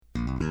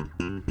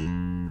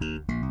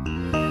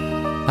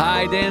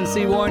Hi, Dan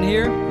Seaborn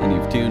here, and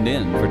you've tuned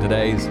in for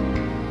today's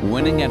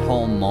Winning at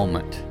Home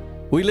moment.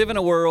 We live in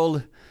a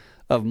world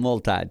of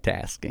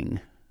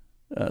multitasking.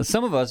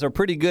 Some of us are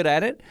pretty good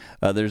at it.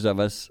 Others of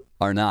us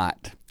are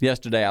not.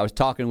 Yesterday, I was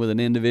talking with an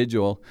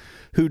individual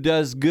who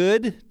does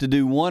good to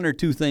do one or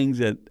two things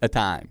at a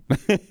time.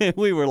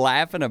 We were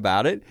laughing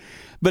about it.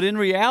 But in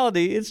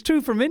reality, it's true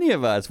for many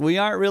of us. We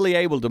aren't really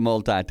able to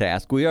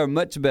multitask. We are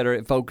much better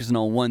at focusing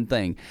on one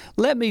thing.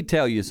 Let me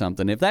tell you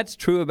something. If that's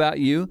true about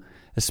you,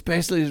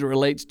 especially as it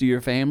relates to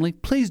your family,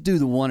 please do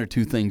the one or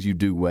two things you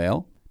do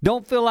well.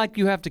 Don't feel like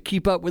you have to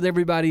keep up with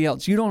everybody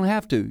else. You don't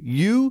have to.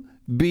 You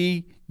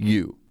be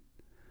you.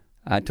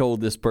 I told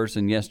this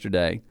person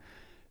yesterday,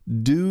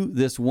 do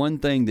this one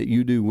thing that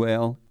you do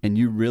well, and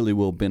you really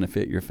will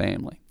benefit your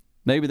family.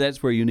 Maybe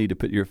that's where you need to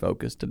put your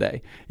focus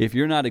today. If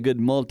you're not a good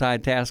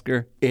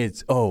multitasker,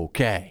 it's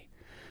okay.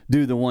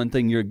 Do the one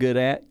thing you're good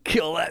at,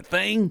 kill that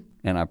thing,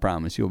 and I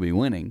promise you'll be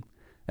winning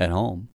at home.